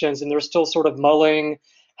different options, and they're still sort of mulling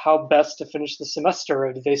how best to finish the semester.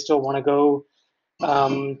 Or do they still want to go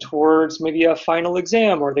towards maybe a final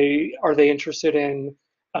exam, or are they interested in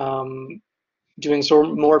doing sort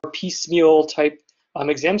of more piecemeal type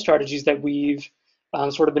exam strategies that we've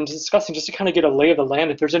sort of been discussing, just to kind of get a lay of the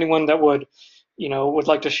land. If there's anyone that would, would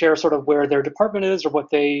like to share sort of where their department is or what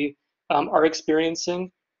they are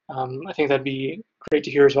experiencing, I think that'd be great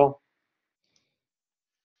to hear as well.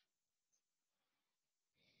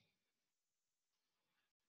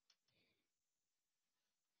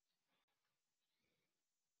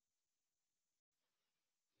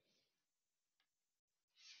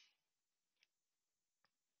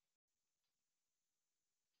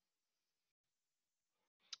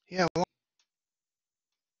 Yeah.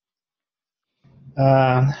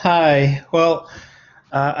 Hi. Well,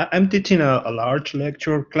 I'm teaching a large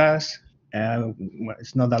lecture class. Well,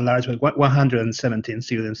 it's not that large, but 117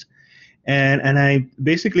 students. And I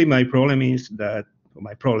basically my problem is that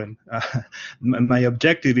my problem, my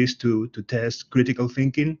objective is to test critical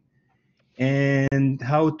thinking and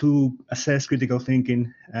how to assess critical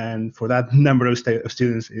thinking. And for that number of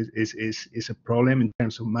students is a problem in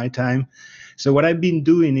terms of my time. So what I've been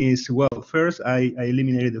doing is, well, first I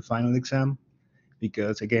eliminated the final exam,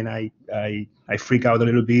 because again I freak out a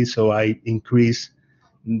little bit, so I increase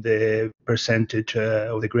the percentage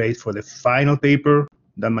of the grade for the final paper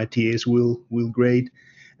that my TAs will grade.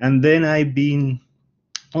 And then I've been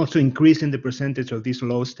also increasing the percentage of these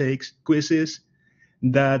low stakes quizzes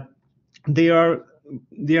that they are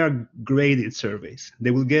graded surveys.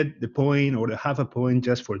 They will get the point or the half a point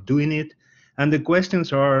just for doing it, and the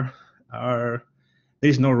questions are there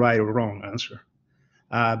is no right or wrong answer.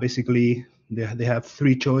 Basically, they have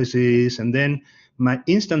three choices, and then my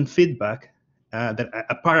instant feedback, that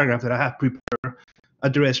a paragraph that I have prepared,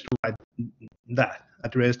 addressed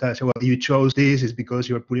that. So, well, you chose this is because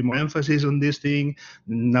you're putting more emphasis on this thing.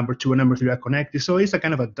 Number two and number three are connected. So it's a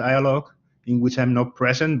kind of a dialogue in which I'm not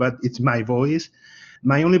present, but it's my voice.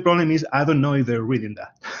 My only problem is I don't know if they're reading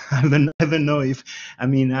that. I don't know if,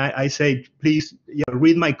 I say, please,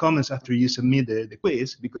 read my comments after you submit the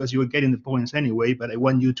quiz, because you are getting the points anyway, but I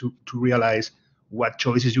want you to realize what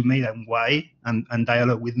choices you made and why, and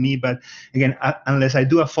dialogue with me. But again, unless I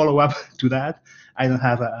do a follow-up to that, I don't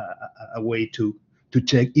have a way to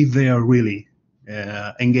check if they are really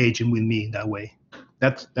engaging with me in that way.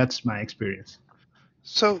 That's my experience.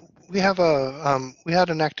 So we have we had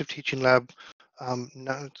an active teaching lab,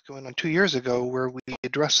 now it's going on 2 years ago, where we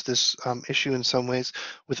addressed this issue in some ways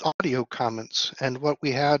with audio comments. And what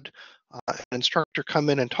we had an instructor come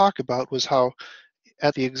in and talk about was how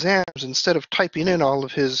at the exams, instead of typing in all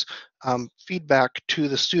of his feedback to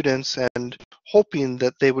the students and hoping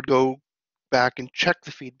that they would go back and check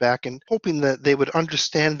the feedback and hoping that they would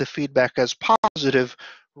understand the feedback as positive,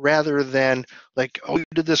 rather than like, oh, you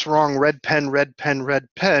did this wrong, red pen, red pen, red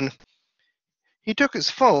pen. He took his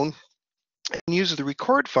phone and used the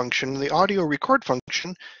record function, the audio record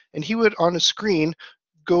function, and he would on a screen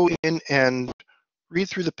go in and read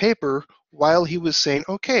through the paper while he was saying,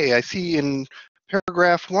 okay, I see in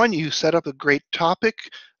paragraph 1 you set up a great topic,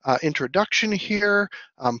 introduction here.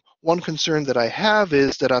 One concern that I have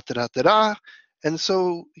is da-da-da-da-da. And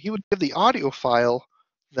so he would give the audio file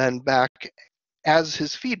then back as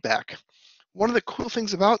his feedback. One of the cool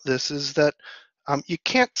things about this is that you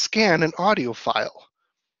can't scan an audio file.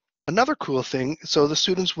 Another cool thing, so the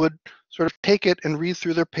students would sort of take it and read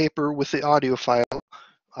through their paper with the audio file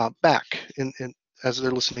back as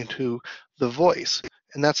they're listening to the voice.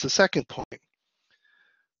 And that's the second point.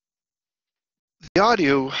 The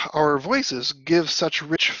audio, our voices, give such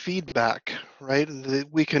rich feedback, right? That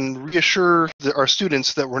we can reassure our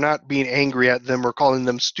students that we're not being angry at them or calling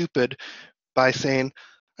them stupid by saying,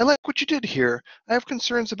 I like what you did here. I have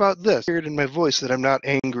concerns about this. I hear it in my voice that I'm not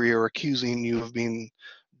angry or accusing you of being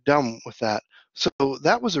dumb with that. So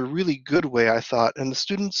that was a really good way, I thought, and the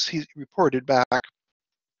students he reported back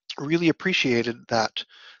really appreciated that.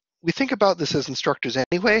 We think about this as instructors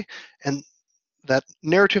anyway, and that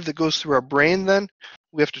narrative that goes through our brain then,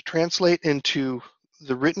 we have to translate into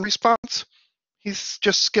the written response. He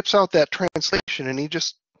just skips out that translation and he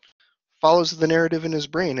just follows the narrative in his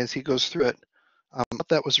brain as he goes through it.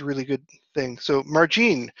 That was a really good thing. So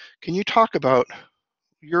Margine, can you talk about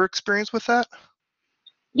your experience with that?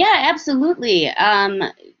 Yeah, absolutely.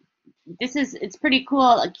 It's pretty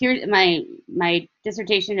cool. My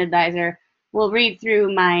dissertation advisor will read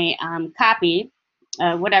through my copy,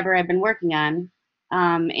 whatever I've been working on,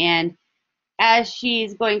 and as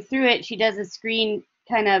she's going through it, she does a screen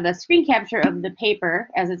capture of the paper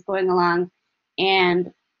as it's going along,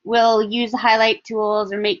 and will use highlight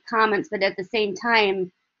tools or make comments, but at the same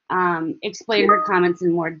time explain her comments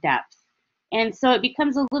in more depth. And so it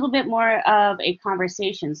becomes a little bit more of a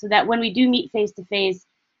conversation, so that when we do meet face to face,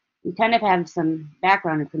 you kind of have some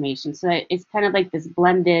background information. So it's kind of like this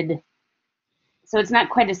blended, so it's not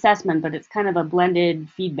quite assessment, but it's kind of a blended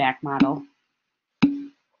feedback model.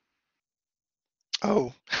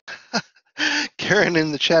 Oh, Karen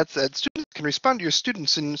in the chat said students can respond to your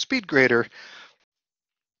students in SpeedGrader.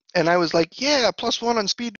 And I was like, yeah, +1 on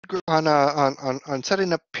speed on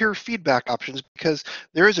setting up peer feedback options, because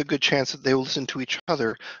there is a good chance that they will listen to each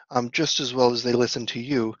other just as well as they listen to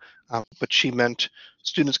you. But she meant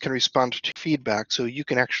students can respond to feedback, so you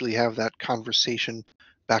can actually have that conversation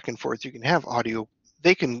back and forth. You can have audio.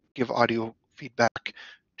 They can give audio feedback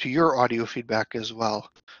to your audio feedback as well.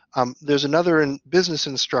 There's another business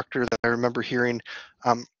instructor that I remember hearing.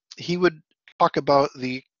 He would talk about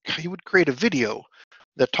he would create a video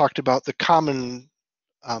that talked about the common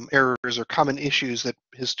errors or common issues that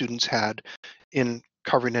his students had in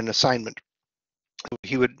covering an assignment.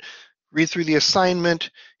 He would read through the assignment,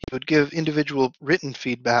 he would give individual written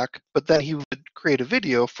feedback, but then he would create a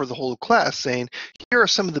video for the whole class saying, here are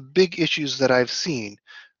some of the big issues that I've seen.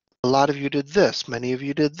 A lot of you did this, many of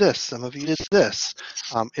you did this, some of you did this.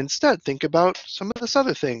 Instead, think about some of this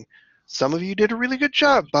other thing. Some of you did a really good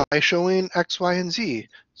job by showing X, Y, and Z.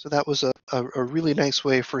 So that was a really nice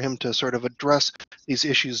way for him to sort of address these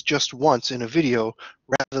issues just once in a video,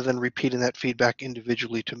 rather than repeating that feedback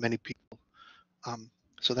individually to many people.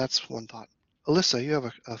 So that's one thought. Alyssa, you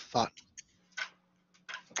have a thought.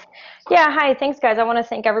 Yeah, hi, thanks guys. I want to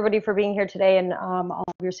thank everybody for being here today and all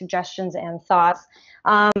of your suggestions and thoughts.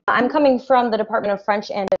 I'm coming from the Department of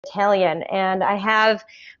French and Italian, and I have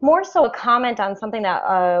more so a comment on something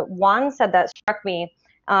that Juan said that struck me,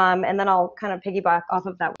 and then I'll kind of piggyback off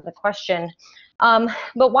of that with a question.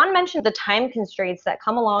 But Juan mentioned the time constraints that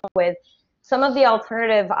come along with some of the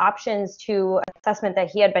alternative options to assessment that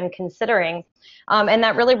he had been considering. And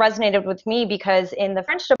that really resonated with me because in the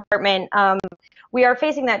French department, we are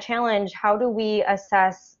facing that challenge. How do we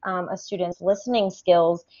assess a student's listening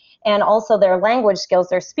skills and also their language skills,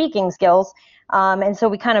 their speaking skills? And so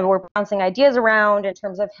we kind of were bouncing ideas around in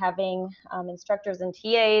terms of having instructors and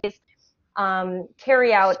TAs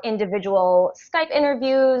carry out individual Skype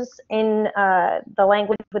interviews in the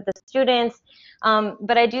language with the students.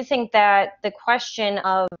 But I do think that the question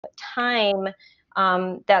of time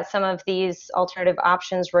that some of these alternative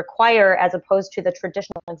options require, as opposed to the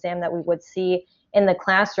traditional exam that we would see in the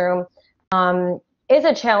classroom, is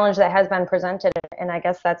a challenge that has been presented. And I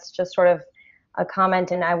guess that's just sort of a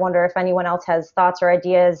comment, and I wonder if anyone else has thoughts or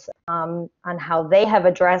ideas on how they have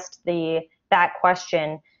addressed that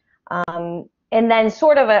question. And then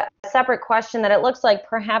sort of a separate question that it looks like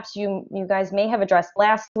perhaps you guys may have addressed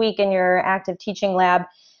last week in your active teaching lab,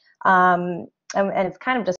 and it's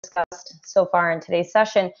kind of discussed so far in today's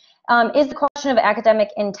session, is the question of academic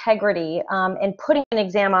integrity and putting an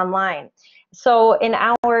exam online. So in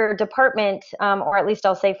our department, or at least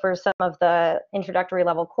I'll say for some of the introductory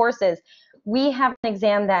level courses, we have an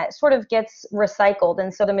exam that sort of gets recycled,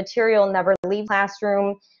 and so the material never leaves the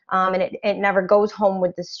classroom, and it never goes home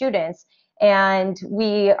with the students. And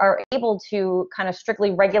we are able to kind of strictly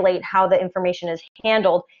regulate how the information is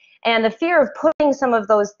handled. And the fear of putting some of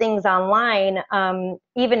those things online,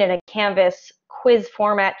 even in a Canvas quiz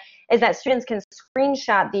format, is that students can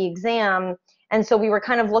screenshot the exam. And so we were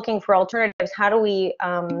kind of looking for alternatives. How do we,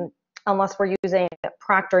 unless we're using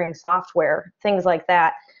proctoring software, things like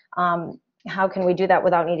that, how can we do that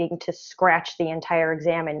without needing to scratch the entire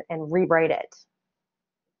exam and rewrite it?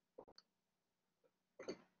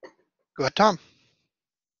 Go ahead, Tom.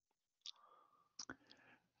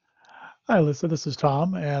 Hi, Alyssa. This is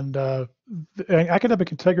Tom. And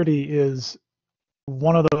academic integrity is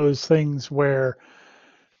one of those things where,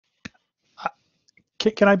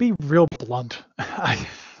 can I be real blunt?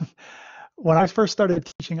 When I first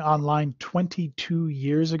started teaching online 22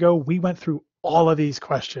 years ago, we went through all of these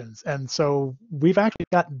questions. And so we've actually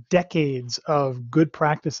got decades of good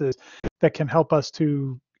practices that can help us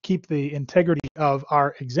to keep the integrity of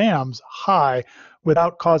our exams high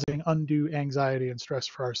without causing undue anxiety and stress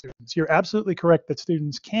for our students. You're absolutely correct that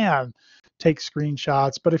students can take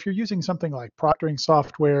screenshots, but if you're using something like proctoring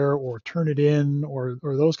software or Turnitin or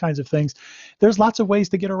those kinds of things, there's lots of ways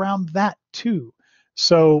to get around that too.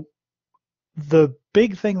 So the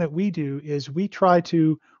big thing that we do is we try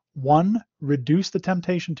to, one, reduce the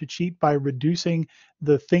temptation to cheat by reducing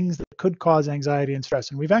the things that could cause anxiety and stress.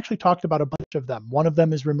 And we've actually talked about a bunch of them. One of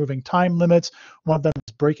them is removing time limits. One of them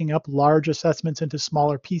is breaking up large assessments into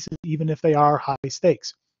smaller pieces, even if they are high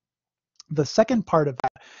stakes. The second part of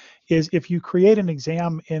that is if you create an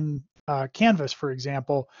exam in Canvas, for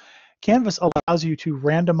example, Canvas allows you to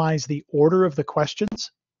randomize the order of the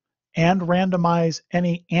questions and randomize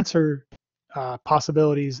any answer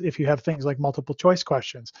possibilities if you have things like multiple choice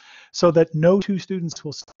questions, so that no two students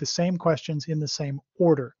will see the same questions in the same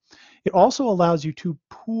order. It also allows you to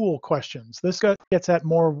pool questions. This gets at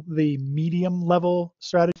more the medium level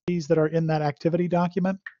strategies that are in that activity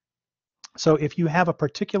document. So if you have a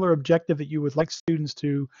particular objective that you would like students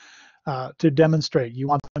to demonstrate, you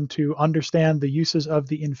want them to understand the uses of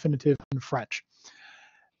the infinitive in French,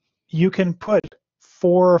 you can put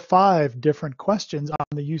 4 or 5 different questions on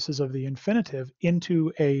the uses of the infinitive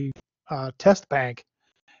into a test bank,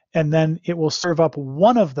 and then it will serve up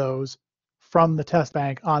one of those from the test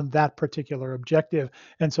bank on that particular objective.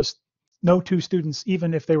 And so no two students,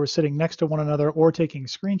 even if they were sitting next to one another or taking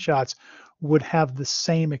screenshots, would have the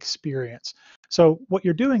same experience. So what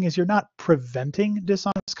you're doing is you're not preventing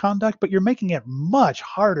dishonest conduct, but you're making it much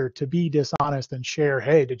harder to be dishonest and share,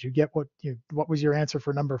 hey, did you get what was your answer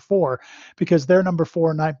for number 4? Because their number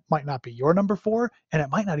 4 might not be your number 4, and it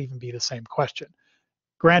might not even be the same question.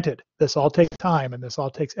 Granted, this all takes time and this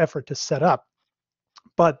all takes effort to set up.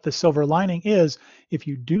 But the silver lining is, if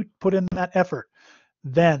you do put in that effort,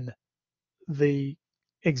 then the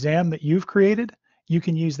exam that you've created, you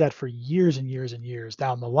can use that for years and years and years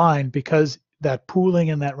down the line, because that pooling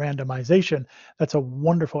and that randomization, that's a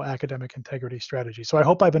wonderful academic integrity strategy. So I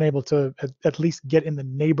hope I've been able to at least get in the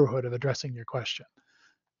neighborhood of addressing your question.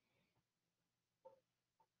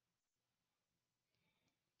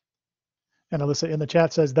 And Alyssa in the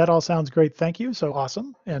chat says, that all sounds great, thank you, so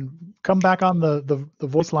awesome. And come back on the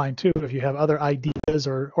voice line too if you have other ideas,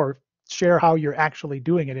 or share how you're actually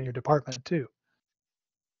doing it in your department too.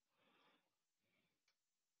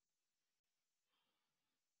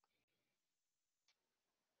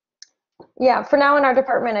 Yeah, for now in our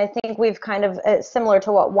department, I think we've kind of, similar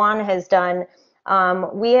to what Juan has done,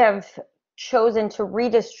 we have chosen to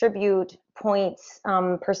redistribute points,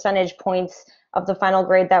 percentage points of the final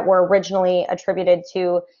grade that were originally attributed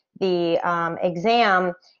to the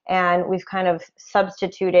exam, and we've kind of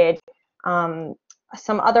substituted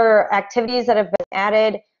some other activities that have been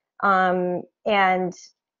added, and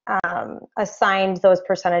assigned those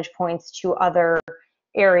percentage points to other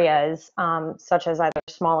areas, such as either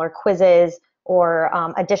smaller quizzes or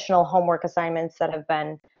additional homework assignments that have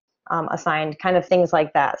been assigned, kind of things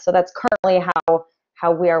like that. So that's currently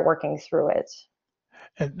how we are working through it.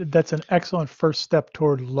 And that's an excellent first step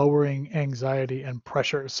toward lowering anxiety and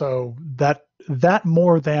pressure. So that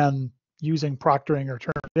more than using proctoring or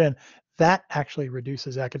turn it in, that actually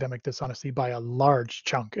reduces academic dishonesty by a large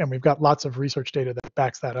chunk. And we've got lots of research data that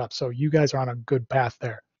backs that up. So you guys are on a good path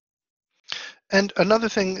there. And another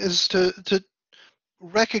thing is to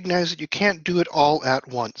recognize that you can't do it all at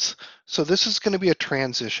once. So this is going to be a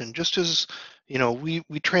transition, just as we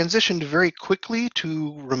transitioned very quickly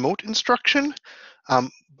to remote instruction,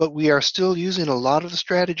 but we are still using a lot of the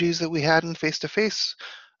strategies that we had in face-to-face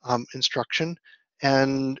instruction,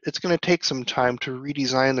 and it's going to take some time to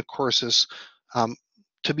redesign the courses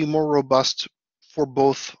to be more robust for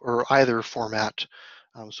both or either format.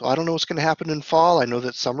 So I don't know what's going to happen in fall. I know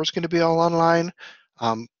that summer's going to be all online,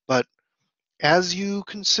 but as you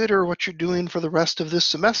consider what you're doing for the rest of this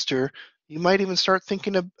semester, you might even start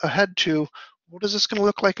thinking ahead to, what is this going to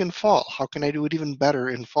look like in fall? How can I do it even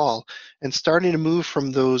better in fall? And starting to move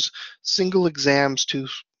from those single exams to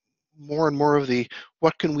more and more of the,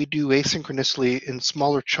 what can we do asynchronously in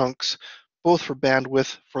smaller chunks, both for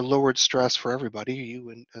bandwidth, for lowered stress for everybody,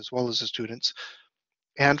 you and as well as the students,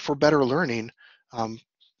 and for better learning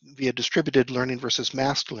via distributed learning versus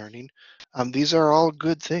massed learning. These are all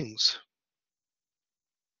good things.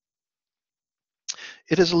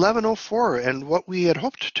 It is 11:04, and what we had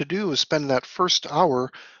hoped to do is spend that first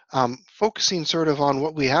hour focusing sort of on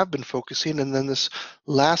what we have been focusing, and then this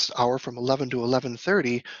last hour from 11 to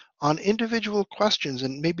 11:30 on individual questions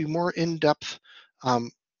and maybe more in-depth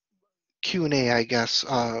Q&A, I guess,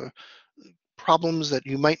 problems that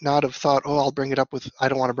you might not have thought, oh, I'll bring it up with, I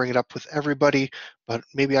don't want to bring it up with everybody, but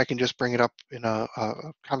maybe I can just bring it up in a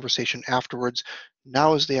conversation afterwards.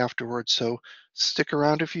 Now is the afterwards, so stick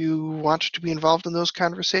around if you want to be involved in those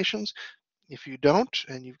conversations. If you don't,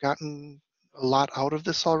 and you've gotten a lot out of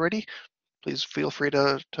this already, please feel free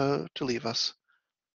to leave us.